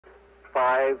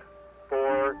5,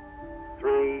 4,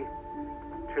 3,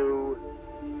 2,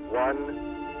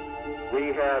 1.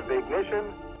 We have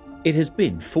ignition. It has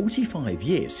been 45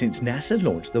 years since NASA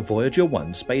launched the Voyager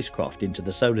One spacecraft into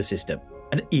the solar system,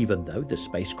 and even though the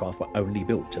spacecraft were only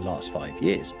built to last 5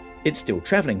 years, it's still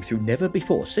travelling through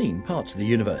never-before-seen parts of the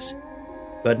universe.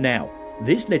 But now,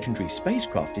 this legendary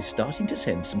spacecraft is starting to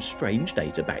send some strange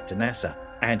data back to NASA,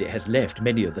 and it has left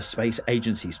many of the space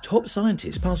agency's top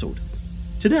scientists puzzled.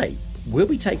 Today, we'll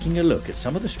be taking a look at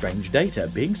some of the strange data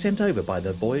being sent over by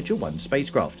the Voyager One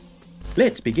spacecraft.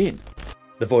 Let's begin.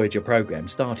 The Voyager program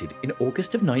started in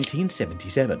August of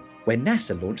 1977, when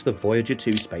NASA launched the Voyager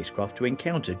 2 spacecraft to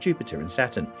encounter Jupiter and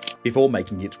Saturn, before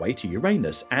making its way to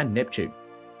Uranus and Neptune.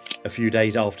 A few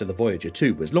days after the Voyager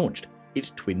 2 was launched, its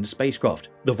twin spacecraft,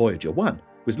 the Voyager One,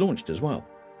 was launched as well.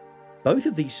 Both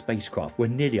of these spacecraft were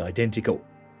nearly identical.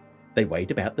 They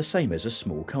weighed about the same as a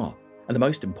small car, and the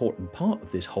most important part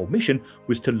of this whole mission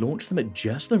was to launch them at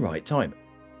just the right time.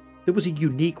 There was a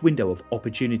unique window of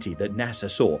opportunity that NASA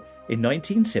saw in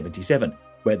 1977,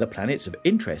 where the planets of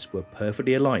interest were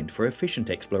perfectly aligned for efficient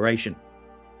exploration.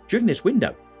 During this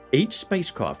window, each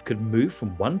spacecraft could move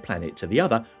from one planet to the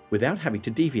other without having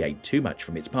to deviate too much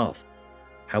from its path.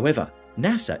 However,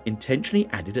 NASA intentionally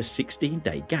added a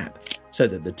 16-day gap so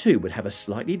that the two would have a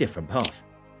slightly different path.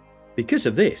 Because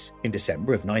of this, in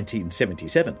December of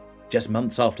 1977, just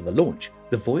months after the launch,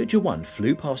 the Voyager 1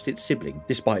 flew past its sibling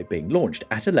despite being launched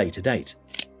at a later date.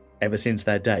 Ever since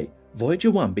that day,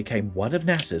 Voyager 1 became one of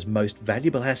NASA's most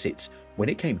valuable assets when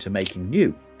it came to making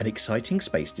new and exciting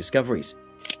space discoveries.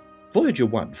 Voyager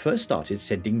 1 first started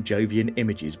sending Jovian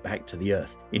images back to the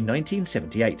Earth in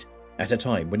 1978, at a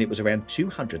time when it was around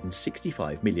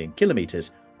 265 million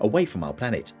kilometers away from our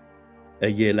planet. A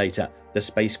year later, the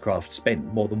spacecraft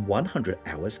spent more than 100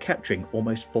 hours capturing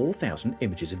almost 4,000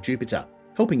 images of Jupiter,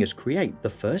 helping us create the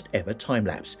first ever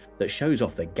time-lapse that shows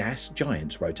off the gas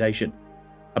giant's rotation.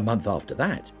 A month after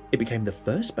that, it became the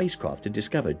first spacecraft to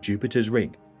discover Jupiter's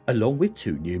ring, along with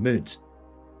 2 new moons.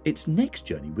 Its next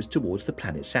journey was towards the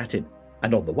planet Saturn,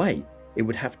 and on the way, it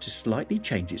would have to slightly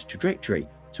change its trajectory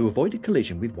to avoid a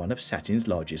collision with one of Saturn's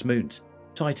largest moons,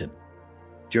 Titan.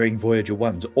 During Voyager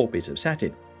 1's orbit of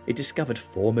Saturn, it discovered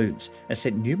 4 moons and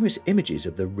sent numerous images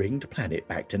of the ringed planet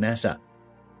back to NASA.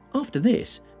 After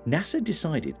this, NASA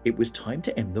decided it was time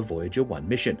to end the Voyager 1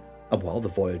 mission, and while the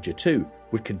Voyager 2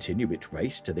 would continue its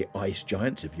race to the ice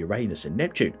giants of Uranus and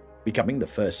Neptune, becoming the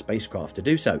first spacecraft to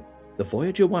do so, the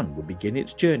Voyager 1 would begin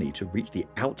its journey to reach the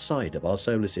outside of our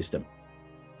solar system.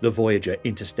 The Voyager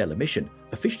interstellar mission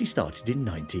officially started in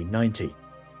 1990.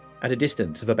 At a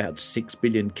distance of about 6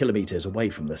 billion kilometers away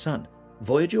from the Sun,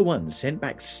 Voyager 1 sent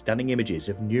back stunning images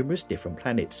of numerous different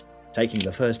planets, taking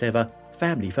the first ever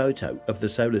family photo of the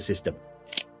solar system.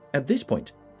 At this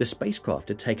point, the spacecraft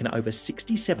had taken over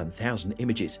 67,000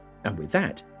 images, and with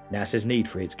that, NASA's need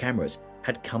for its cameras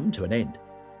had come to an end.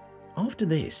 After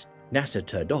this, NASA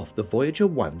turned off the Voyager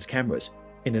 1's cameras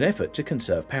in an effort to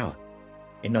conserve power.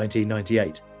 In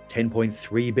 1998,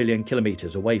 10.3 billion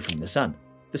kilometers away from the Sun,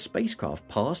 the spacecraft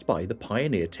passed by the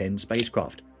Pioneer 10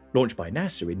 spacecraft, launched by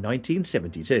NASA in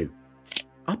 1972.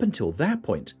 Up until that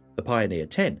point, the Pioneer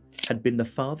 10 had been the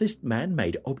farthest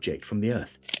man-made object from the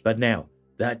Earth, but now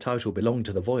that title belonged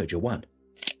to the Voyager 1.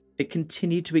 It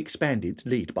continued to expand its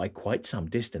lead by quite some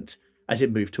distance as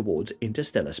it moved towards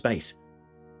interstellar space.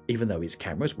 Even though its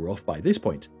cameras were off by this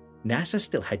point, NASA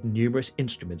still had numerous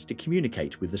instruments to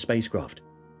communicate with the spacecraft.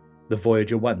 The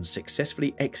Voyager 1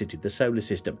 successfully exited the solar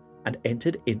system and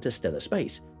entered interstellar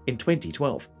space in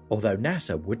 2012, although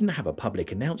NASA wouldn't have a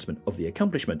public announcement of the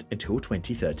accomplishment until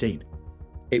 2013.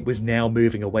 It was now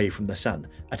moving away from the Sun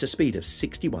at a speed of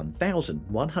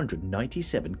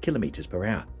 61,197 kilometers per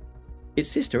hour. Its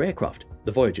sister aircraft,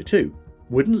 the Voyager 2,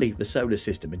 wouldn't leave the solar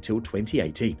system until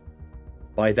 2018.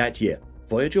 By that year,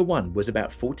 Voyager 1 was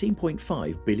about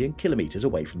 14.5 billion kilometers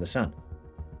away from the Sun.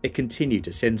 It continued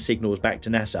to send signals back to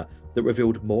NASA that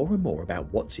revealed more and more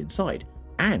about what's inside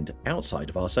and outside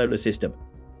of our solar system.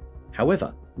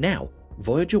 However, now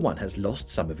Voyager 1 has lost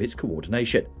some of its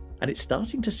coordination, and it's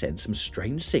starting to send some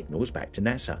strange signals back to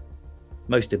NASA.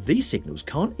 Most of these signals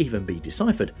can't even be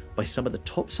deciphered by some of the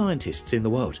top scientists in the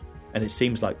world, and it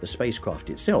seems like the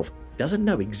spacecraft itself doesn't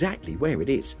know exactly where it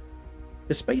is.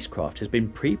 The spacecraft has been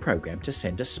pre-programmed to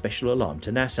send a special alarm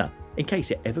to NASA in case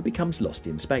it ever becomes lost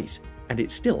in space, and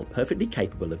it's still perfectly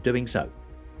capable of doing so.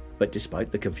 But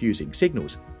despite the confusing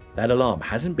signals, that alarm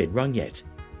hasn't been rung yet.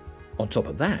 On top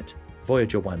of that,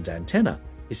 Voyager 1's antenna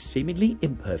is seemingly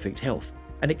in perfect health,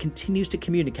 and it continues to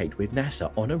communicate with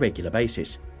NASA on a regular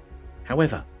basis.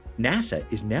 However, NASA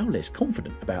is now less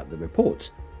confident about the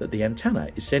reports that the antenna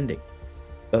is sending.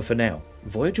 But for now,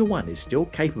 Voyager 1 is still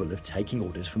capable of taking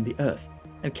orders from the Earth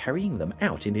and carrying them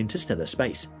out in interstellar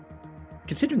space.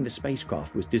 Considering the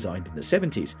spacecraft was designed in the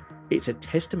 70s, it's a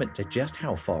testament to just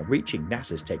how far-reaching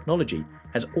NASA's technology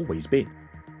has always been.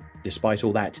 Despite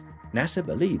all that, NASA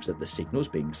believes that the signals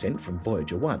being sent from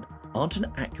Voyager 1 aren't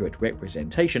an accurate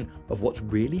representation of what's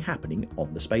really happening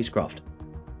on the spacecraft.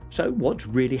 So what's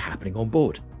really happening on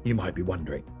board, you might be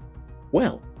wondering?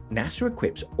 Well, NASA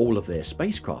equips all of their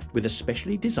spacecraft with a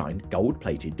specially designed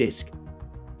gold-plated disc.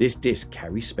 This disc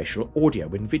carries special audio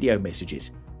and video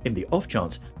messages in the off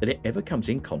chance that it ever comes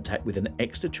in contact with an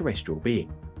extraterrestrial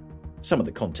being. Some of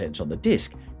the contents on the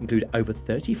disc include over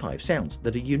 35 sounds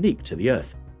that are unique to the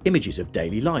Earth, images of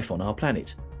daily life on our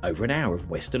planet, over an hour of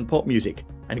Western pop music,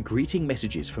 and greeting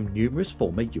messages from numerous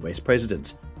former US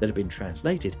presidents that have been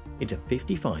translated into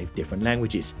 55 different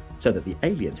languages so that the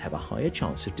aliens have a higher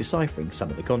chance of deciphering some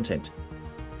of the content.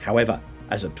 However,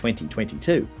 as of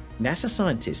 2022, NASA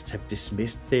scientists have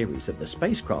dismissed theories that the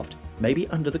spacecraft may be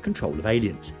under the control of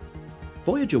aliens.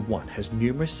 Voyager 1 has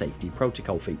numerous safety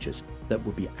protocol features that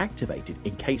will be activated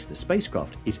in case the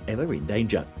spacecraft is ever in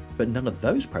danger, but none of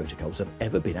those protocols have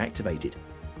ever been activated.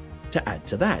 To add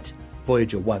to that,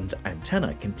 Voyager 1's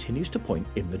antenna continues to point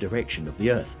in the direction of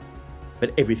the Earth.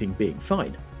 But everything being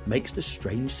fine makes the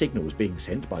strange signals being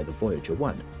sent by the Voyager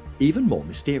 1 even more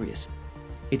mysterious.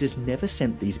 It has never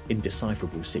sent these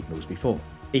indecipherable signals before,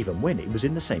 even when it was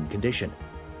in the same condition.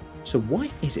 So why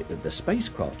is it that the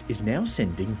spacecraft is now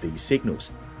sending these signals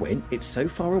when it's so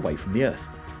far away from the Earth?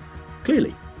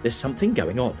 Clearly, there's something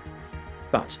going on.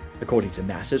 But according to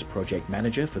NASA's project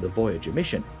manager for the Voyager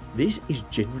mission, this is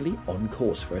generally on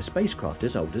course for a spacecraft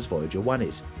as old as Voyager 1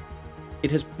 is.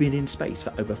 It has been in space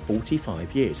for over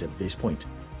 45 years at this point,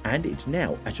 and it's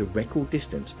now at a record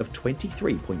distance of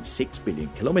 23.6 billion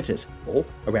kilometers, or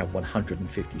around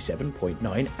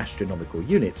 157.9 astronomical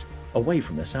units, away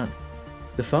from the Sun.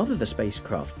 The farther the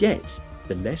spacecraft gets,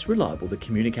 the less reliable the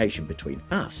communication between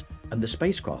us and the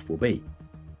spacecraft will be.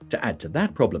 To add to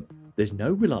that problem, there's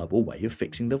no reliable way of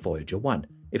fixing the Voyager 1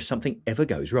 if something ever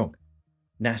goes wrong.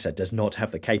 NASA does not have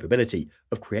the capability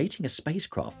of creating a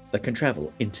spacecraft that can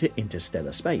travel into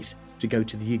interstellar space to go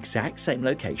to the exact same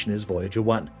location as Voyager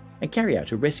 1 and carry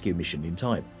out a rescue mission in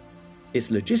time. It's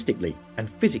logistically and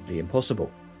physically impossible.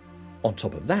 On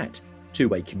top of that,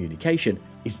 two-way communication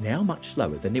is now much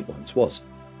slower than it once was.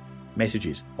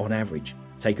 Messages, on average,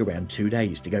 take around 2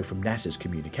 days to go from NASA's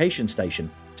communication station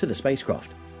to the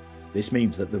spacecraft. This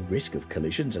means that the risk of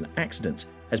collisions and accidents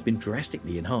has been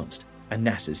drastically enhanced, and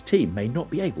NASA's team may not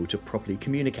be able to properly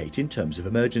communicate in terms of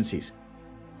emergencies.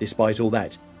 Despite all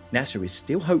that, NASA is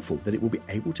still hopeful that it will be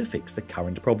able to fix the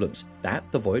current problems that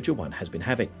the Voyager 1 has been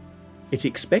having. It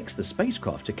expects the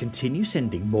spacecraft to continue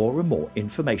sending more and more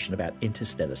information about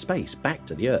interstellar space back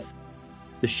to the Earth.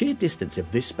 The sheer distance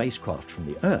of this spacecraft from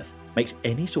the Earth makes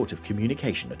any sort of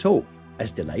communication at all,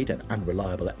 as delayed and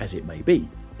unreliable as it may be,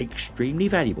 extremely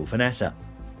valuable for NASA.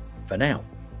 For now,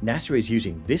 NASA is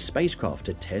using this spacecraft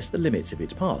to test the limits of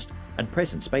its past and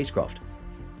present spacecraft.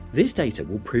 This data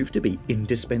will prove to be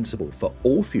indispensable for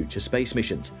all future space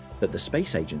missions that the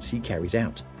space agency carries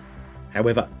out.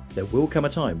 However, there will come a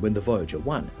time when the Voyager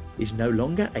 1 is no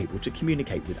longer able to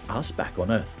communicate with us back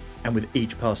on Earth, and with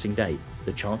each passing day,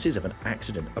 the chances of an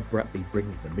accident abruptly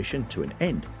bringing the mission to an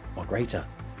end are greater.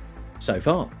 So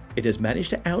far, it has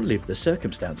managed to outlive the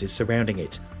circumstances surrounding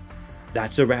it.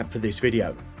 That's a wrap for this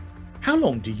video. How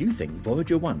long do you think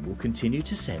Voyager 1 will continue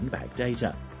to send back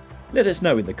data? Let us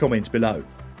know in the comments below.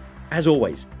 As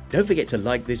always, don't forget to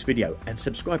like this video and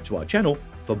subscribe to our channel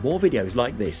for more videos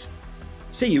like this.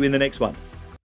 See you in the next one.